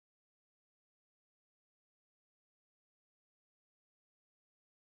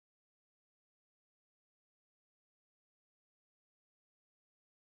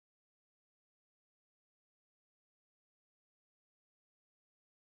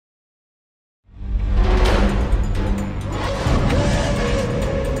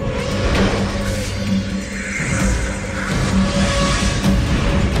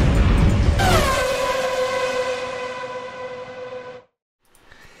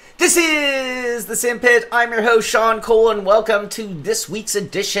This is the Simpit. I'm your host, Sean Cole, and welcome to this week's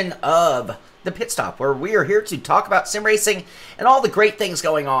edition of the Pitstop, where we are here to talk about sim racing and all the great things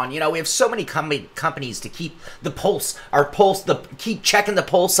going on. You know, we have so many companies to keep the pulse, keep checking the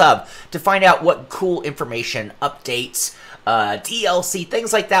pulse of, to find out what cool information, updates, DLC,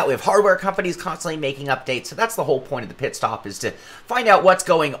 things like that. We have hardware companies constantly making updates, so that's the whole point of the Pit Stop, is to find out what's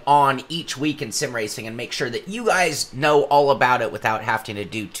going on each week in sim racing and make sure that you guys know all about it without having to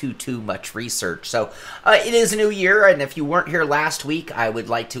do too much research. So it is a new year, and if you weren't here last week, I would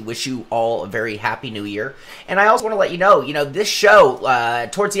like to wish you all a very happy new year. And I also want to let you know, this show,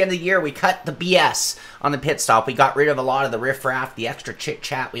 towards the end of the year, we cut the BS on the Pit Stop. We got rid of a lot of the riffraff, the extra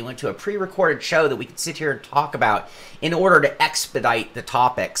chit-chat. We went to a pre-recorded show that we could sit here and talk about in order to expedite the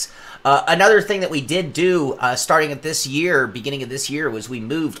topics. Another thing that we did do starting at this year, beginning of this year, was we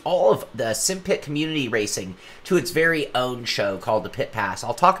moved all of the Simpit community racing to its very own show called the Pit Pass.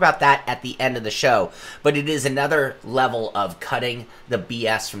 I'll talk about that at the end of the show, but it is another level of cutting the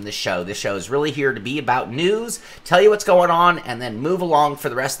BS from the show. This show is really here to be about news, tell you what's going on, and then move along for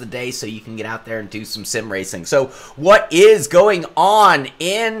the rest of the day so you can get out there and do some sim racing. So what is going on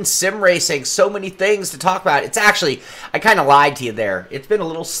in sim racing? So many things to talk about. It's actually, I kind of lied to you there. It's been a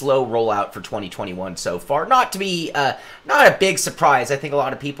little slow rollout for 2021 so far. Not to be, not a big surprise. I think a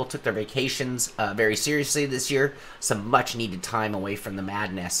lot of people took their vacations very seriously this year. Some much needed time away from the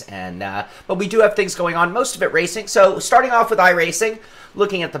madness. And but we do have things going on, most of it racing. So starting off with iRacing,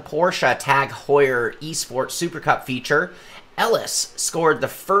 looking at the Porsche Tag Heuer Esports Super Cup feature, Ellis scored the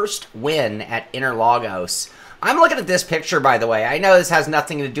first win at Interlagos. I'm looking at this picture, by the way. I know this has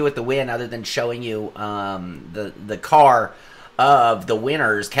nothing to do with the win other than showing you the car of the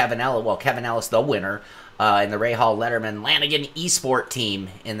winners, Kevin Ellis, the winner, in the Rahal Letterman Lanigan Esport team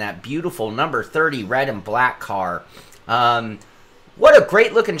in that beautiful number 30 red and black car. What a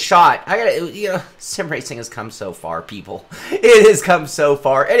great looking shot. Sim racing has come so far, people. It has come so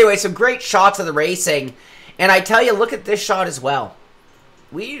far. Anyway, some great shots of the racing. And I tell you, look at this shot as well.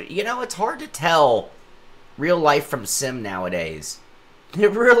 It's hard to tell real life from sim nowadays.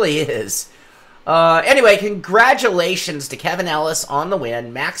 It really is. Anyway, congratulations to Kevin Ellis on the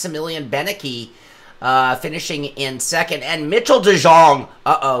win. Maximilian Benecke finishing in second. And Mitchell de Jong.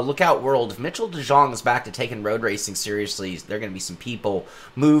 Look out, world. If Mitchell de Jong is back to taking road racing seriously, there are going to be some people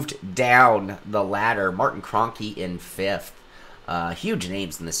moved down the ladder. Martin Kroenke in fifth. Huge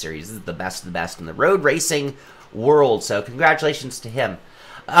names in this series. This is the best of the best in the road racing world. So congratulations to him.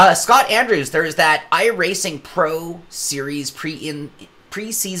 Scott Andrews, there's that iRacing Pro Series preseason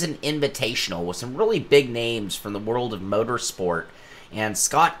invitational with some really big names from the world of motorsport. And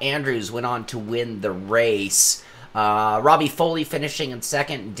Scott Andrews went on to win the race. Robbie Foley finishing in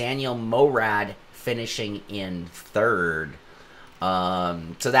second. Daniel Morad finishing in third.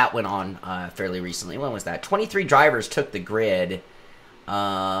 So that went on fairly recently. When was that? 23 drivers took the grid.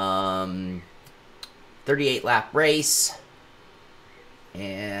 38-lap race.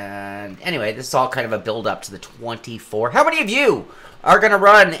 And anyway, this is all kind of a build-up to the 24. How many of you are going to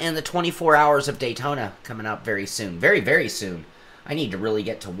run in the 24 hours of Daytona coming up very soon? Very, very soon. I need to really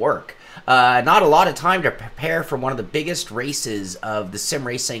get to work. Not a lot of time to prepare for one of the biggest races of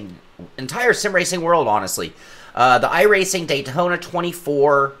the entire sim racing world, honestly. The iRacing Daytona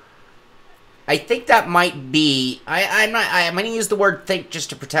 24. I think that might be, I'm going to use the word think just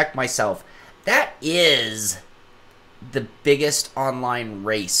to protect myself. That is the biggest online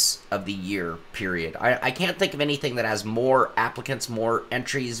race of the year, period. I can't think of anything that has more applicants, more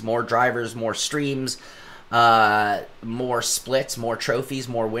entries, more drivers, more streams, more splits, more trophies,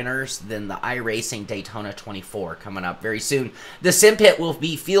 more winners than the iRacing Daytona 24 coming up very soon. The Simpit will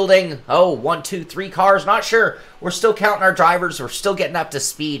be fielding, 1, 2, 3 cars. Not sure. We're still counting our drivers. We're still getting up to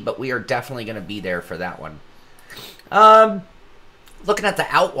speed, but we are definitely going to be there for that one. Looking at the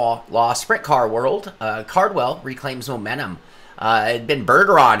Outlaw Sprint Car world, Cardwell reclaims momentum. It had been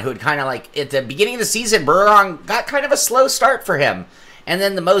Bergeron who had kind of at the beginning of the season, Bergeron got kind of a slow start for him. And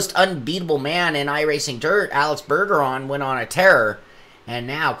then the most unbeatable man in iRacing Dirt, Alex Bergeron, went on a tear. And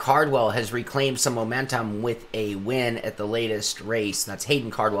now Cardwell has reclaimed some momentum with a win at the latest race. That's Hayden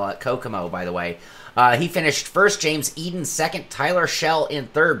Cardwell at Kokomo, by the way. He finished first, James Eden second, Tyler Schell in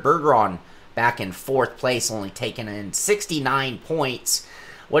third, Bergeron back in fourth place, only taking in 69 points.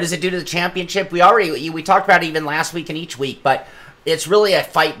 What does it do to the championship? We talked about it even last week and each week, but it's really a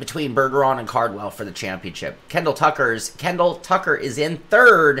fight between Bergeron and Cardwell for the championship. Kendall Tucker is in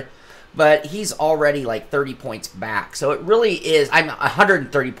third, but he's already like 30 points back. So it really is, I'm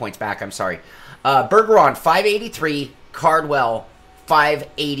 130 points back, I'm sorry. Bergeron 583, Cardwell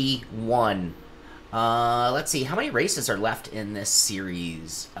 581. Let's see, how many races are left in this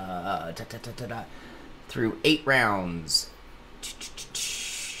series? Through 8 rounds.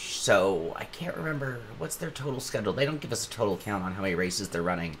 So, I can't remember, what's their total schedule? They don't give us a total count on how many races they're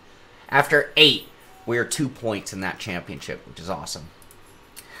running. After 8, we're 2 points in that championship, which is awesome.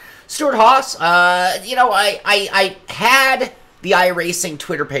 Stuart Haas, you know, I had the iRacing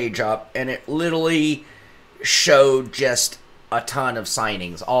Twitter page up, and it literally showed just a ton of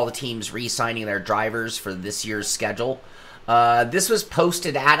signings. All the teams re-signing their drivers for this year's schedule. This was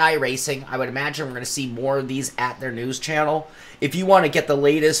posted at iRacing. I would imagine we're going to see more of these at their news channel. If you want to get the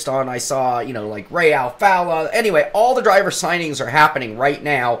latest on, I saw, you know, like Ray Alfala. Anyway, all the driver signings are happening right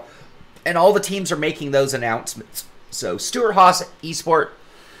now, and all the teams are making those announcements. So, Stuart Haas Esport,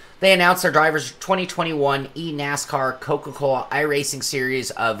 they announced their drivers 2021 eNASCAR Coca-Cola iRacing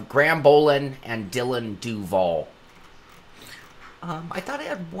Series of Graham Bolin and Dylan Duval. I thought I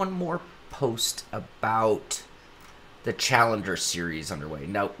had one more post about the Challenger Series underway.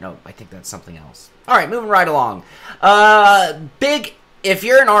 No, I think that's something else. All right, moving right along. If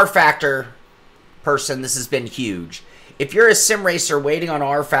you're an R-Factor person, this has been huge. If you're a sim racer waiting on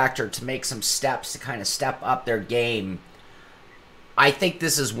R-Factor to make some steps to kind of step up their game, I think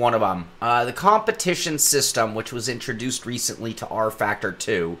this is one of them. The competition system, which was introduced recently to R-Factor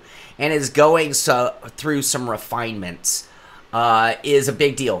 2 and is going through some refinements, is a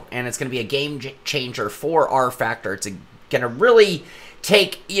big deal, and it's going to be a game changer for R-Factor. It's going to really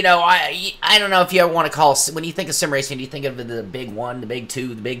take, you know, I don't know if you ever want to call, when you think of sim racing, do you think of the big 1, the big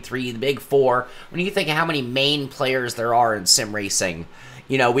 2, the big 3, the big 4? When you think of how many main players there are in sim racing,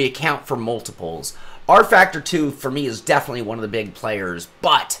 you know, we account for multiples. R-Factor 2, for me, is definitely one of the big players,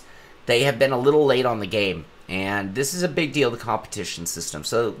 but they have been a little late on the game, and this is a big deal, the competition system.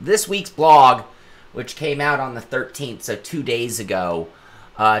 So this week's blog, which came out on the 13th, so 2 days ago,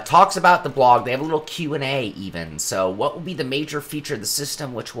 talks about the blog. They have a little Q&A even. So what will be the major feature of the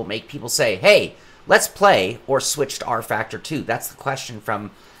system which will make people say, hey, let's play or switch to R-Factor 2? That's the question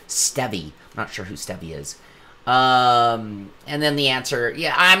from Stevie. I'm not sure who Stevie is. And then the answer,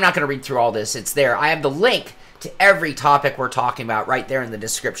 yeah, I'm not going to read through all this. It's there. I have the link to every topic we're talking about right there in the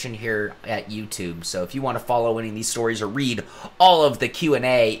description here at YouTube. So if you want to follow any of these stories or read all of the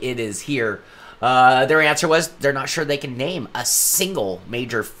Q&A, it is here. Their answer was they're not sure they can name a single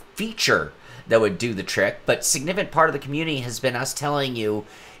major feature that would do the trick, but significant part of the community has been us telling you,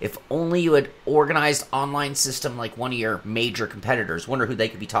 if only you had organized online system like one of your major competitors. Wonder who they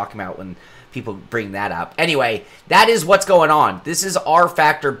could be talking about when people bring that up. Anyway, that is what's going on. This is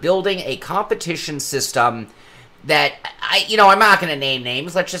R-Factor building a competition system that, I'm not going to name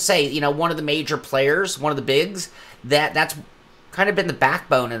names. Let's just say, one of the major players, one of the bigs, that's kind of been the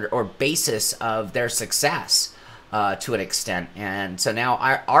backbone or basis of their success to an extent. And so now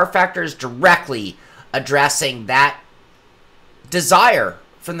R-Factor is directly addressing that desire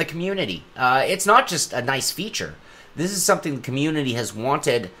from the community. It's not just a nice feature. This is something the community has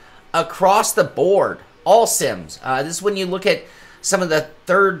wanted across the board. All sims. This is when you look at some of the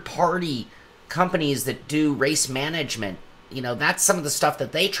third-party companies that do race management. That's some of the stuff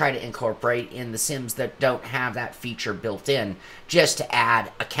that they try to incorporate in the sims that don't have that feature built in, just to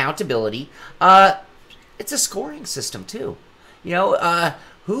add accountability. It's a scoring system, too.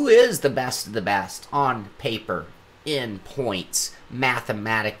 Who is the best of the best on paper, in points,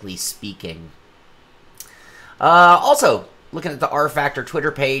 mathematically speaking? Also, looking at the R-Factor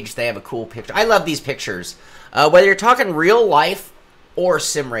Twitter page, they have a cool picture. I love these pictures. Whether you're talking real life or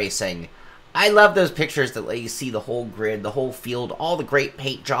sim racing, I love those pictures that let you see the whole grid, the whole field, all the great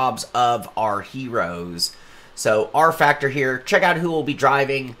paint jobs of our heroes. So R-Factor here. Check out who will be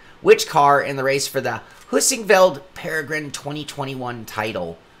driving which car in the race for the Husingveld Peregrine 2021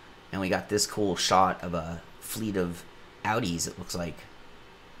 title. And we got this cool shot of a fleet of Audis, it looks like.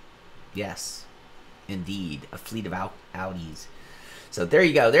 Yes, indeed, a fleet of Audis. So there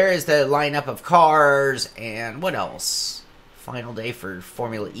you go. There is the lineup of cars. And what else? Final day for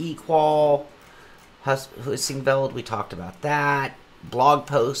Formula E qual. Husingveld, we talked about that. Blog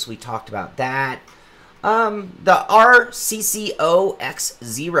posts, we talked about that. The RCCO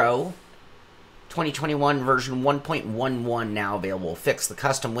X0 2021 version 1.11 now available. Fix the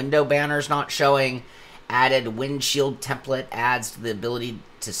custom window banners not showing. Added windshield template adds the ability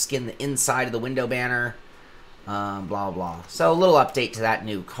to skin the inside of the window banner. Blah, blah. So a little update to that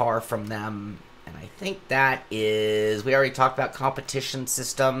new car from them. And I think that is, we already talked about competition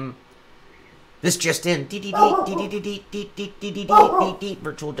system. This just in.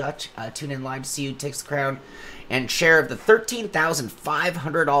 Virtual Dutch. Tune in live to see who takes the crown. And share of the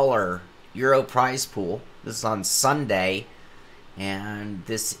 $13,500 Euro prize pool. This is on Sunday. And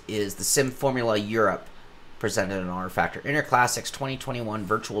this is the Sim Formula Europe presented in R Factor. Interclassics 2021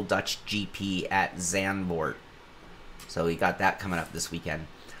 Virtual Dutch GP at Zandvoort. So we got that coming up this weekend.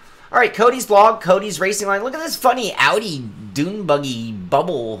 All right, Cody's vlog, Cody's racing line. Look at this funny Audi dune buggy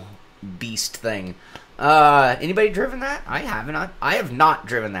bubble beast thing. Anybody driven that? I haven't. I have not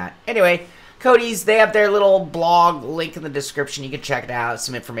driven that. Anyway, Cody's, they have their little blog, link in the description. You can check it out,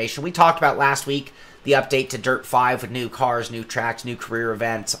 some information. We talked about last week the update to Dirt 5 with new cars, new tracks, new career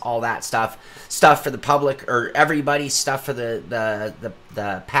events, all that stuff. Stuff for the public, or everybody, stuff for the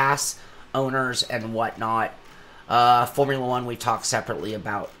pass owners and whatnot. Formula 1, we talked separately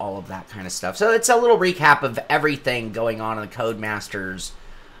about all of that kind of stuff. So it's a little recap of everything going on in the Codemasters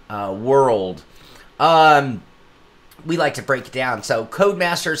world. We like to break it down. So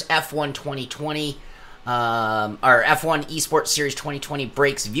Codemasters F1 2020, or F1 Esports Series 2020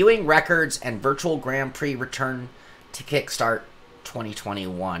 breaks viewing records and virtual Grand Prix return to kickstart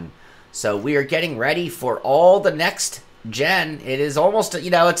 2021. So we are getting ready for all the next gen. It is almost,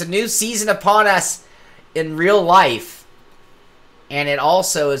 you know, it's a new season upon us in real life. And it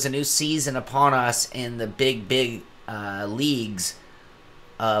also is a new season upon us in the big leagues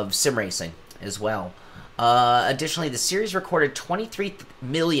of sim racing as well. Additionally, the series recorded 23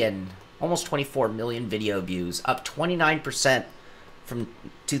 million, almost 24 million video views, up 29% from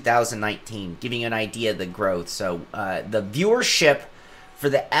 2019, giving you an idea of the growth. So the viewership for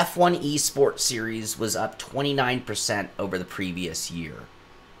the F1 Esports Series was up 29% over the previous year.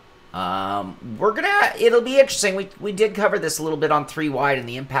 It'll be interesting. We did cover this a little bit on 3 Wide and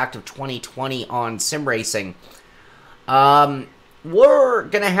the impact of 2020 on sim racing. We're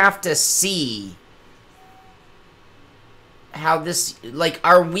gonna have to see how this, like,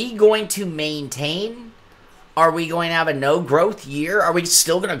 are we going to maintain? Are we going to have a no growth year? Are we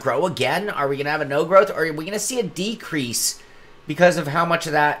still going to grow again? Are we going to have a no growth? Or are we going to see a decrease because of how much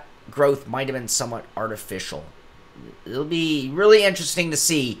of that growth might have been somewhat artificial? It'll be really interesting to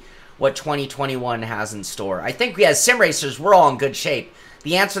see what 2021 has in store. I think we, as sim racers, we're all in good shape.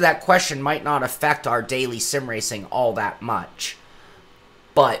 The answer to that question might not affect our daily sim racing all that much,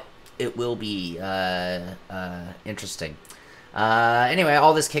 but it will be interesting. Anyway,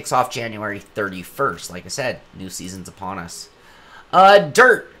 all this kicks off January 31st. Like I said, new season's upon us.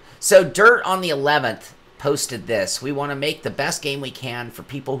 Dirt. So Dirt on the 11th posted this. We want to make the best game we can for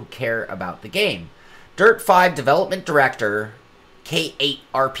people who care about the game. Dirt 5 development director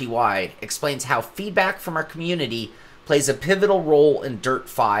K8RPY explains how feedback from our community plays a pivotal role in Dirt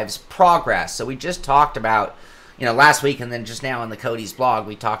 5's progress. So we just talked about, you know, last week, and then just now on the Cody's blog,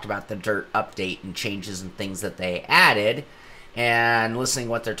 we talked about the Dirt update and changes and things that they added. And listening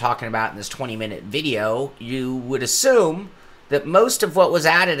to what they're talking about in this 20-minute video, you would assume that most of what was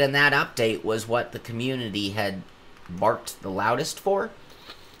added in that update was what the community had barked the loudest for.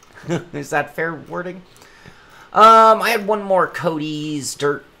 Is that fair wording? I had one more Cody's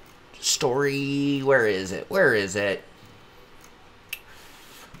Dirt story. Where is it? Where is it?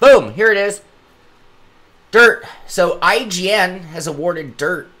 Boom! Here it is. Dirt. So IGN has awarded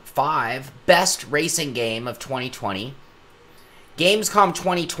Dirt 5 Best Racing Game of 2020. Gamescom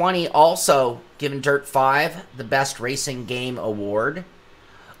 2020 also given Dirt 5 the Best Racing Game award.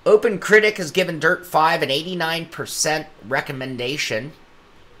 OpenCritic has given Dirt 5 an 89% recommendation.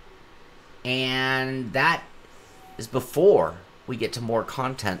 And that is before we get to more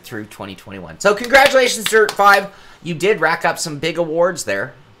content through 2021. So congratulations, Dirt 5. You did rack up some big awards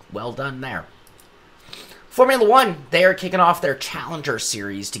there. Well done there. Formula 1, they are kicking off their Challenger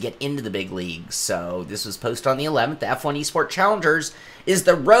Series to get into the big leagues. So this was posted on the 11th. The F1 Esports Challengers is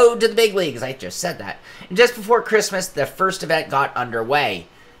the road to the big leagues. I just said that. And just before Christmas, the first event got underway.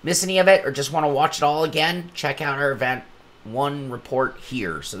 Miss any of it or just want to watch it all again? Check out our event 1 report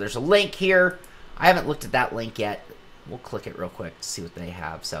here. So there's a link here. I haven't looked at that link yet. We'll click it real quick to see what they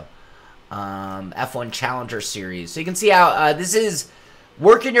have. So F1 Challenger Series. So you can see how this is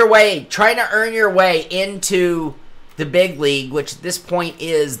working your way, trying to earn your way into the big league, which at this point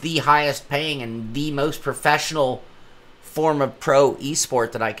is the highest paying and the most professional form of pro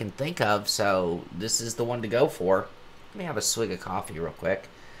esport that I can think of. So this is the one to go for. Let me have a swig of coffee real quick.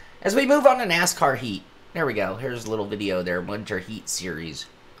 As we move on to NASCAR Heat. There we go. Here's a little video there. Winter Heat Series.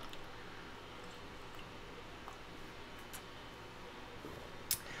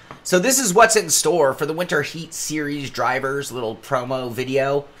 So this is what's in store for the Winter Heat Series drivers. Little promo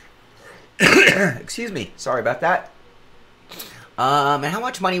video. Excuse me. Sorry about that. And how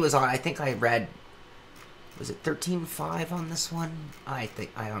much money was on? I think I read, was it 13.5 on this one? I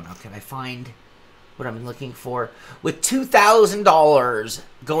don't know. Can I find what I'm looking for, with $2,000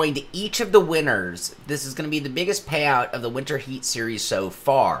 going to each of the winners. This is going to be the biggest payout of the Winter Heat Series so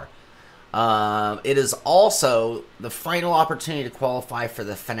far. It is also the final opportunity to qualify for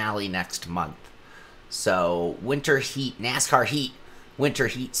the finale next month. So, Winter Heat, NASCAR Heat, Winter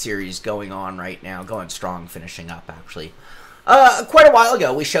Heat Series going on right now. Going strong, finishing up, actually. Quite a while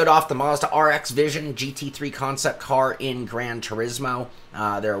ago, we showed off the Mazda RX Vision GT3 concept car in Gran Turismo.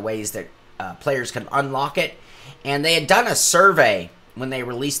 There are ways that players can unlock it. And they had done a survey when they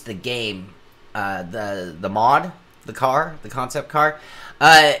released the game, the mod, the car, the concept car.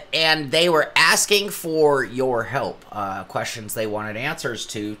 And they were asking for your help. Questions they wanted answers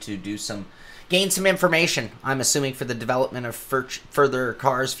to do some, gain some information. I'm assuming for the development of further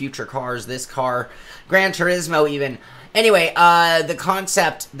cars, future cars, this car, Gran Turismo even. Anyway, the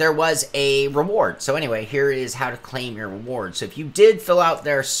concept, there was a reward. So anyway, here is how to claim your reward. So if you did fill out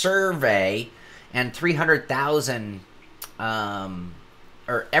their survey and 300,000,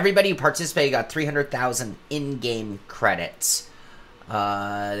 or everybody who participated got 300,000 in-game credits.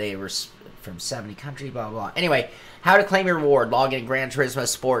 They were from 70 countries, blah, blah, blah. Anyway, how to claim your reward. Log in Gran Turismo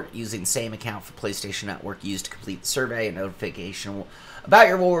Sport using the same account for PlayStation Network used to complete the survey. A notification about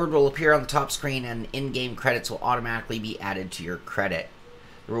your reward will appear on the top screen, and in-game credits will automatically be added to your credit.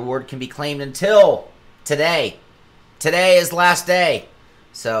 The reward can be claimed until today. Today is the last day.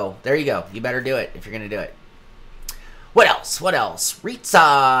 So, there you go. You better do it if you're going to do it. What else? What else?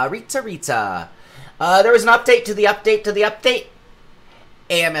 Rseat. There was an update to the update.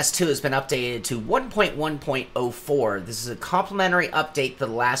 AMS2 has been updated to 1.1.04. This is a complimentary update to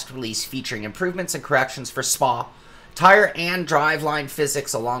the last release featuring improvements and corrections for SPA, tire and driveline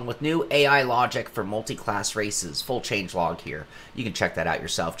physics, along with new AI logic for multi-class races. Full changelog here. You can check that out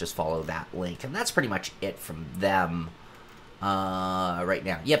yourself. Just follow that link. And that's pretty much it from them right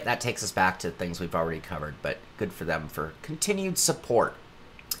now. Yep, that takes us back to things we've already covered, but good for them for continued support.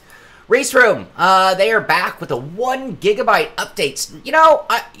 Race Room, they are back with a 1 GB updates. You know,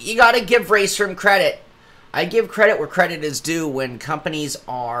 you got to give Race Room credit. I give credit where credit is due when companies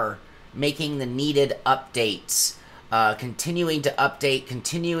are making the needed updates, continuing to update,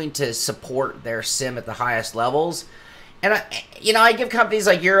 continuing to support their sim at the highest levels. And, I give companies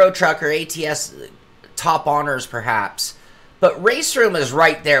like Euro Truck or ATS top honors, perhaps. But Race Room is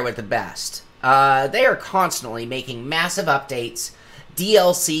right there with the best. They are constantly making massive updates,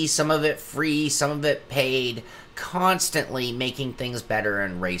 DLC, some of it free, some of it paid, constantly making things better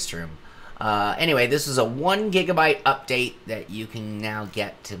in Race Room. Anyway, this is a 1 GB update that you can now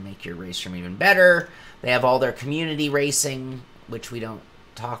get to make your Race Room even better. They have all their community racing, which we don't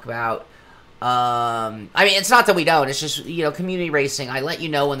talk about. I mean, it's not that we don't. It's just, community racing. I let you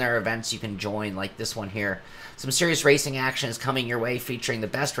know when there are events you can join, like this one here. Some serious racing action is coming your way, featuring the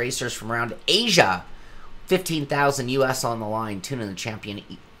best racers from around Asia. 15,000 US on the line. Tune in the champion,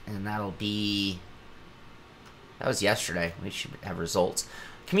 and that'll be... That was yesterday. We should have results.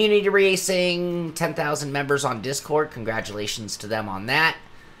 Community racing, 10,000 members on Discord. Congratulations to them on that.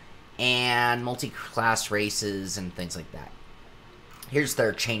 And multi-class races and things like that. Here's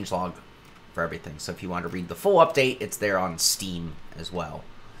their changelog for everything. So if you want to read the full update, it's there on Steam as well.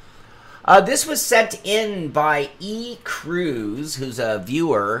 This was sent in by E. Cruz, who's a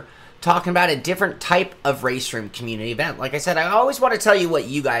viewer, talking about a different type of Race Room community event. Like I said, I always want to tell you what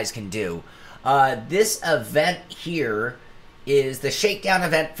you guys can do. This event here is the shakedown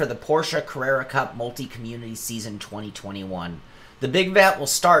event for the Porsche Carrera Cup Multi-Community Season 2021. The big event will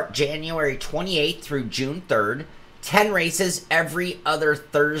start January 28th through June 3rd. 10 races every other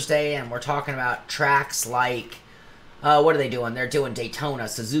Thursday, and we're talking about tracks like, what are they doing? They're doing Daytona,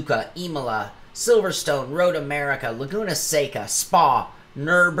 Suzuka, Imola, Silverstone, Road America, Laguna Seca, Spa,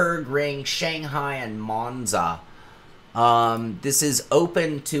 Nürburgring, Shanghai, and Monza. This is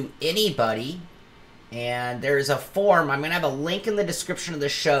open to anybody, and there's a form. I'm going to have a link in the description of the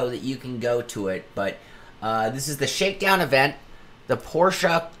show that you can go to it, but this is the shakedown event, the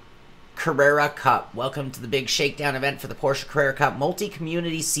Porsche Carrera Cup. Welcome to the big shakedown event for the Porsche Carrera Cup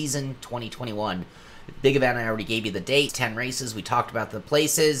Multi-Community Season 2021. Big event, I already gave you the date, 10 races, we talked about the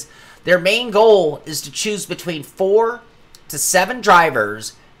places. Their main goal is to choose between 4 to 7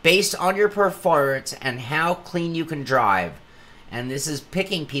 drivers based on your performance and how clean you can drive. And this is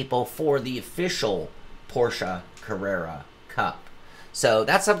picking people for the official Porsche Carrera Cup. So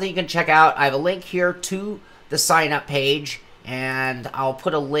that's something you can check out. I have a link here to the sign-up page, and I'll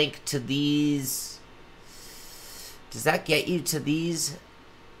put a link to these. Does that get you to these?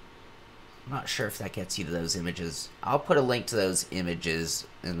 I'm not sure if that gets you to those images. I'll put a link to those images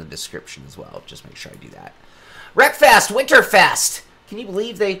in the description as well. Just make sure I do that. Wreckfest, Winterfest. Can you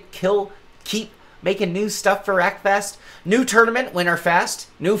believe they keep Making new stuff for Wreckfest. New tournament, Winterfest.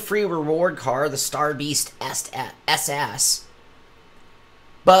 New free reward car, the Star Beast SS.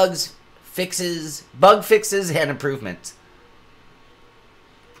 Bug fixes, and improvements.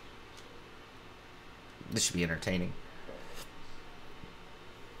 This should be entertaining.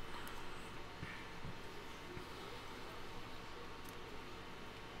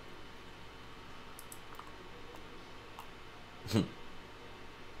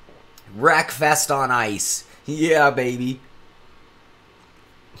 Wreckfest on ice. Yeah, baby.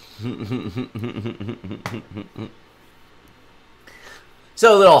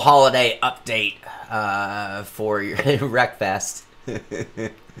 So a little holiday update for your Wreckfest.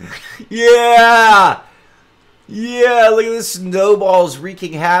 Yeah! Yeah, look at this, snowballs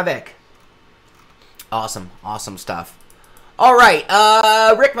wreaking havoc. Awesome, awesome stuff. All right,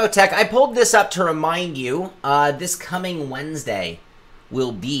 Ricmotech, I pulled this up to remind you, this coming Wednesday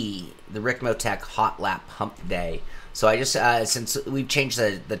will be the Ricmotech Hot Lap Hump Day. So I just, since we've changed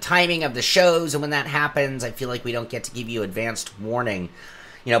the timing of the shows, and when that happens, I feel like we don't get to give you advanced warning.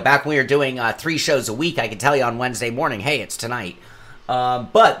 You know, back when we were doing 3 shows a week, I could tell you on Wednesday morning, hey, it's tonight.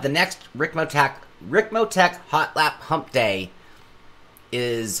 But the next Ricmotech Hot Lap Hump Day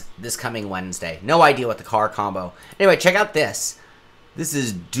is this coming Wednesday. No idea what the car combo. Anyway, check out this. This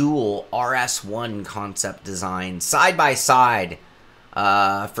is dual RS1 concept design, side by side,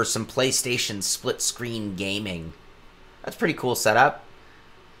 for some PlayStation split screen gaming. That's pretty cool setup.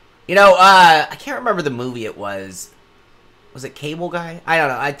 You know, I can't remember the movie it was. Was it Cable Guy? I don't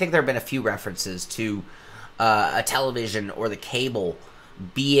know. I think there have been a few references to a television or the cable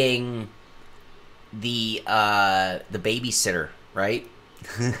being the babysitter, right?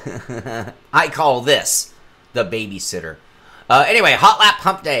 I call this the babysitter. Anyway, Hot Lap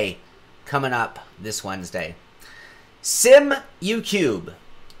Hump Day coming up this Wednesday. SimUcube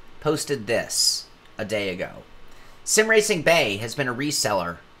posted this a day ago. Sim Racing Bay has been a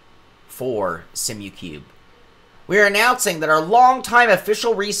reseller for SimUcube. We are announcing that our longtime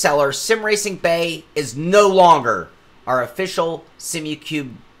official reseller, Sim Racing Bay, is no longer our official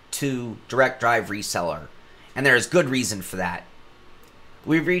SimUcube 2 direct drive reseller. And there is good reason for that.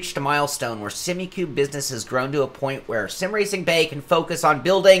 We've reached a milestone where SimUcube business has grown to a point where Sim Racing Bay can focus on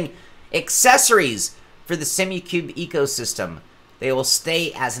building accessories for the SimUcube ecosystem. They will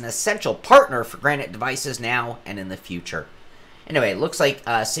stay as an essential partner for Granite devices now and in the future. Anyway, it looks like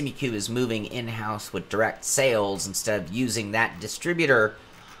SimUcube is moving in-house with direct sales instead of using that distributor,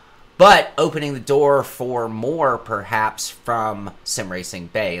 but opening the door for more, perhaps, from Sim Racing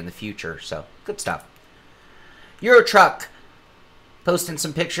Bay in the future. So, good stuff. Eurotruck posting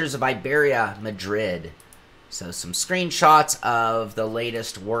some pictures of Iberia Madrid. So, some screenshots of the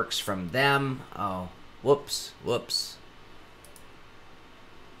latest works from them. Oh, whoops.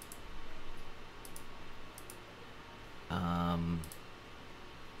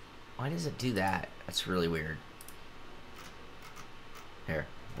 Why does it do that? That's really weird. Here,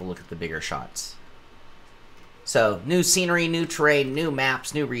 we'll look at the bigger shots. So, new scenery, new terrain, new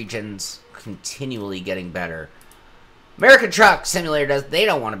maps, new regions, continually getting better. American Truck Simulator they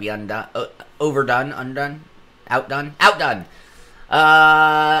don't want to be outdone.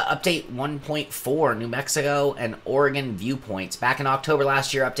 Update 1.4, New Mexico and Oregon viewpoints. Back in October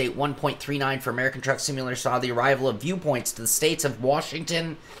last year, update 1.39 for American Truck Simulator saw the arrival of viewpoints to the states of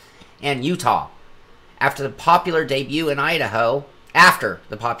Washington and Utah. After the popular debut in Idaho.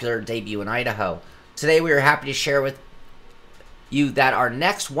 Today we are happy to share with you that our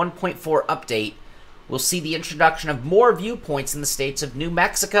next 1.4 update will see the introduction of more viewpoints in the states of New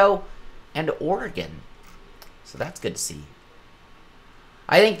Mexico and Oregon. So that's good to see.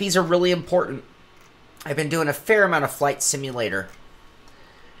 I think these are really important. I've been doing a fair amount of Flight Simulator,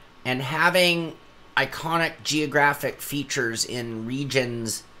 and having iconic geographic features in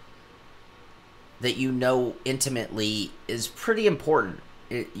regions that you know intimately is pretty important.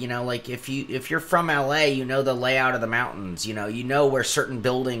 You know, like if you're from LA, you know the layout of the mountains. You know where certain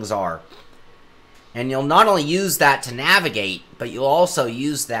buildings are, and you'll not only use that to navigate, but you'll also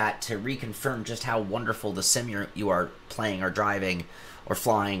use that to reconfirm just how wonderful the sim you are playing or driving or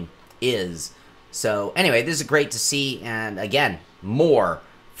flying is. So anyway, this is great to see, and again, more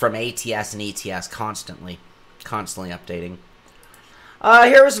from ATS and ETS constantly updating.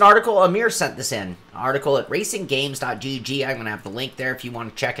 Here was an article. Amir sent this in. An article at racinggames.gg. I'm going to have the link there if you want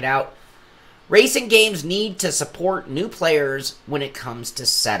to check it out. Racing games need to support new players when it comes to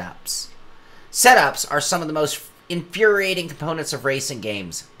setups. Setups are some of the most infuriating components of racing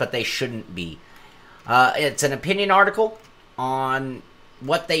games, but they shouldn't be. It's an opinion article on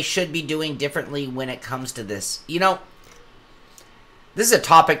what they should be doing differently when it comes to this. You know, This is a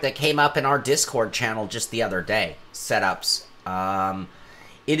topic that came up in our Discord channel just the other day. Setups.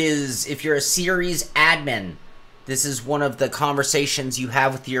 It is, if you're a series admin, this is one of the conversations you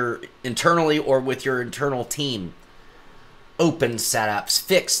have with your internally or with your internal team. Open setups,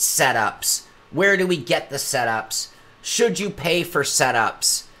 fixed setups. Where do we get the setups? Should you pay for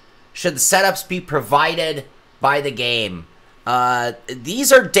setups? Should the setups be provided by the game?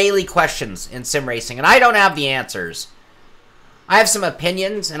 These are daily questions in sim racing, and I don't have the answers. I have some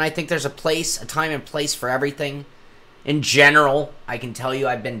opinions, and I think there's a time and place for everything. In general, I can tell you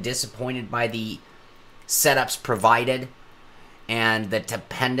I've been disappointed by the setups provided and the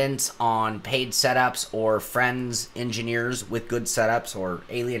dependence on paid setups or friends, engineers with good setups or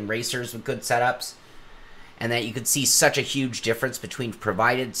alien racers with good setups. And that you could see such a huge difference between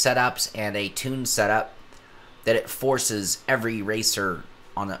provided setups and a tuned setup that it forces every racer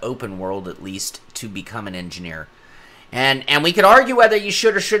on the open world, at least, to become an engineer. And we could argue whether you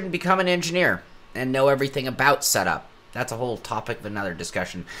should or shouldn't become an engineer and know everything about setup. That's a whole topic of another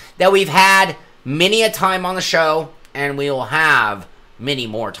discussion that we've had many a time on the show, and we will have many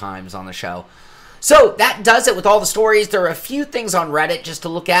more times on the show. So that does it with all the stories. There are a few things on Reddit just to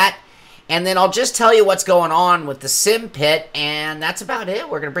look at, and then I'll just tell you what's going on with the Simpit, and that's about it.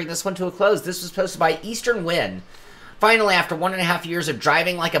 We're going to bring this one to a close. This was posted by Eastern Wind. Finally, after 1.5 years of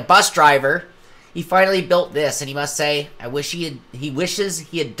driving like a bus driver, he finally built this, and he must say, he wishes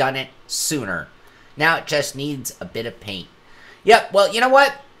he had done it sooner. Now it just needs a bit of paint. Yep, well, you know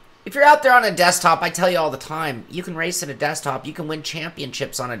what? If you're out there on a desktop, I tell you all the time, you can race at a desktop, you can win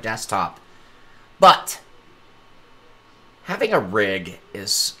championships on a desktop. But having a rig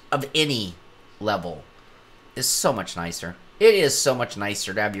is of any level is so much nicer. It is so much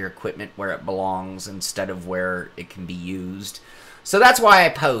nicer to have your equipment where it belongs instead of where it can be used. So that's why I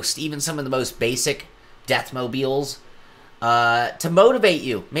post even some of the most basic Deathmobiles to motivate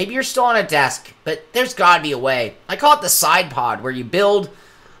you. Maybe you're still on a desk, but there's got to be a way. I call it the side pod, where you build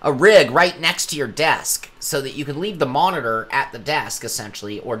a rig right next to your desk so that you can leave the monitor at the desk,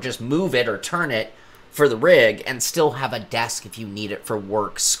 essentially, or just move it or turn it for the rig and still have a desk if you need it for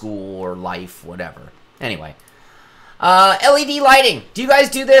work, school, or life, whatever. Anyway, LED lighting. Do you guys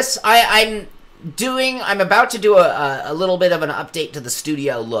do this? I'm about to do a little bit of an update to the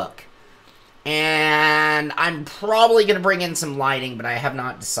studio look. And I'm probably going to bring in some lighting, but I have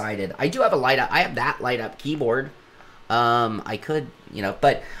not decided. I do have a light up. I have that light up keyboard. I could,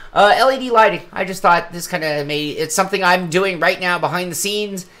 but LED lighting. I just thought this kind of it's something I'm doing right now behind the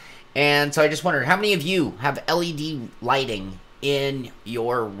scenes. And so I just wondered, how many of you have LED lighting in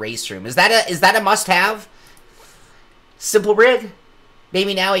your race room? Is that a must-have? Simple rig.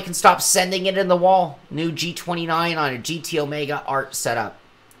 Maybe now he can stop sending it in the wall. New G29 on a GT Omega art setup.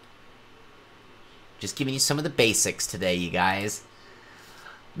 Just giving you some of the basics today, you guys.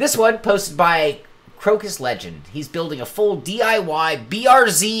 This one posted by Crocus Legend. He's building a full DIY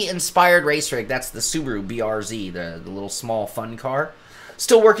BRZ-inspired race rig. That's the Subaru BRZ, the little small fun car.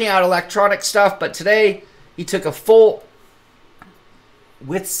 Still working out electronic stuff, but today he took a full,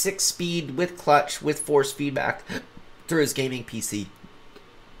 with 6-speed, with clutch, with force feedback, through his gaming PC.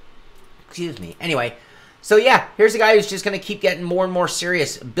 Excuse me. Anyway, so yeah, here's a guy who's just going to keep getting more and more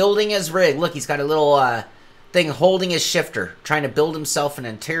serious. Building his rig. Look, he's got a little thing holding his shifter. Trying to build himself an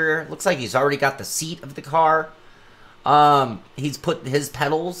interior. Looks like he's already got the seat of the car. He's put his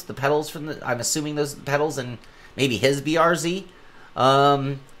pedals, the pedals from the, I'm assuming those are the pedals, and maybe his BRZ.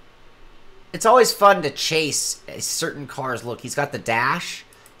 It's always fun to chase certain cars. Look, he's got the dash.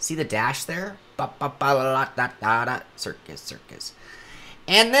 See the dash there? Circus.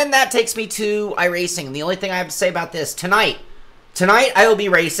 And then that takes me to iRacing. And the only thing I have to say about this, tonight I will be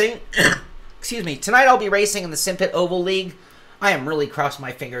racing. Excuse me. Tonight I'll be racing in the Simpit Oval League. I am really crossing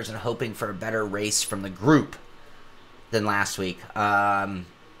my fingers and hoping for a better race from the group than last week. I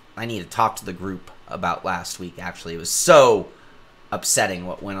need to talk to the group about last week, actually. It was so upsetting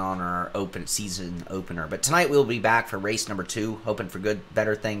what went on in our season opener. But tonight we'll be back for race number 2, hoping for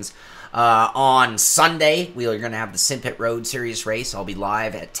better things. On Sunday, we are going to have the Simpit Road Series race. I'll be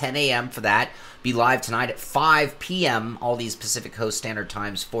live at 10 a.m. for that. Be live tonight at 5 p.m., all these Pacific Coast Standard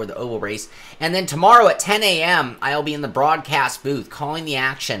Times for the oval race. And then tomorrow at 10 a.m., I'll be in the broadcast booth calling the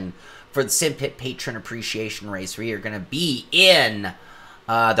action for the Simpit Patron Appreciation Race. We are going to be in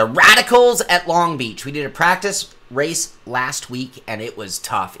the Radicals at Long Beach. We did a practice race last week, and it was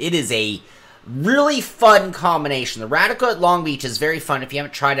tough. It is a really fun combination. The Radical at Long Beach is very fun. If you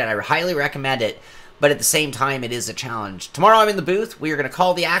haven't tried it, I highly recommend it. But at the same time, it is a challenge. Tomorrow I'm in the booth. We are going to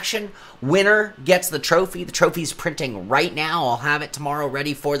call the action. Winner gets the trophy. The trophy's printing right now. I'll have it tomorrow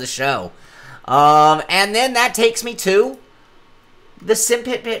ready for the show. And then that takes me to the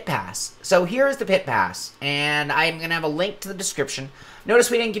Simpit Pit Pass. So here's the Pit Pass, and I'm going to have a link to the description.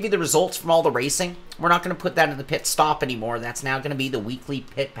 Notice we didn't give you the results from all the racing. We're not going to put that in the Pit Stop anymore. That's now going to be the weekly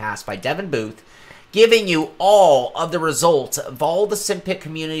Pit Pass by Devin Booth, giving you all of the results of all the Simpit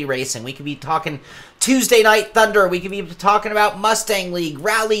community racing. We could be talking Tuesday Night Thunder. We could be talking about Mustang League,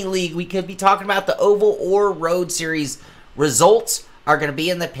 Rally League. We could be talking about the Oval or Road Series. Results are going to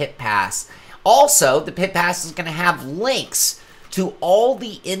be in the Pit Pass. Also, the Pit Pass is going to have links to all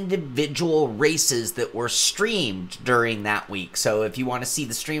the individual races that were streamed during that week. So if you want to see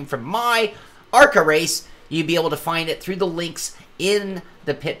the stream from my ARCA race, you'll be able to find it through the links in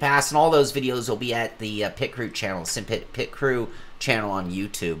the Pit Pass, and all those videos will be at the Pit Crew channel, Simpit Pit Crew channel on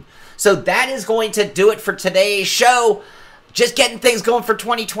YouTube. So that is going to do it for today's show. Just getting things going for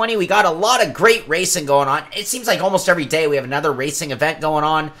 2020. We got a lot of great racing going on. It seems like almost every day we have another racing event going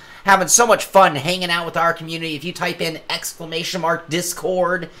on. Having so much fun hanging out with our community. If you type in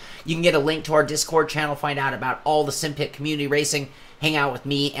 !Discord, you can get a link to our Discord channel, find out about all the Simpit community racing, hang out with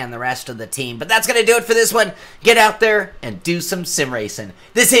me and the rest of the team. But that's going to do it for this one. Get out there and do some sim racing.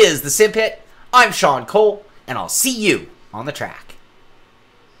 This is the Simpit. I'm Sean Cole, and I'll see you on the track.